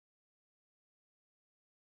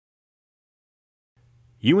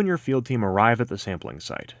You and your field team arrive at the sampling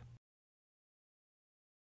site.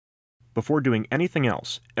 Before doing anything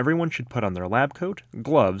else, everyone should put on their lab coat,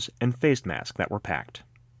 gloves, and face mask that were packed.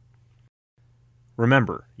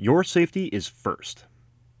 Remember, your safety is first.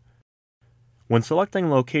 When selecting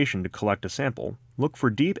a location to collect a sample, look for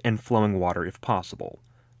deep and flowing water if possible.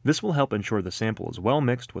 This will help ensure the sample is well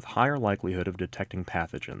mixed with higher likelihood of detecting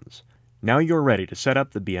pathogens. Now you're ready to set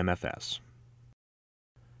up the BMFS.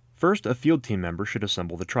 First, a field team member should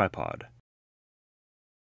assemble the tripod.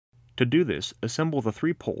 To do this, assemble the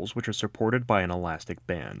 3 poles which are supported by an elastic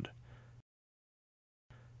band.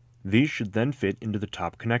 These should then fit into the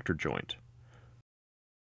top connector joint.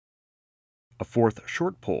 A 4th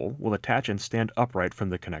short pole will attach and stand upright from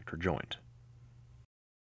the connector joint.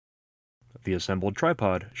 The assembled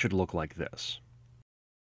tripod should look like this.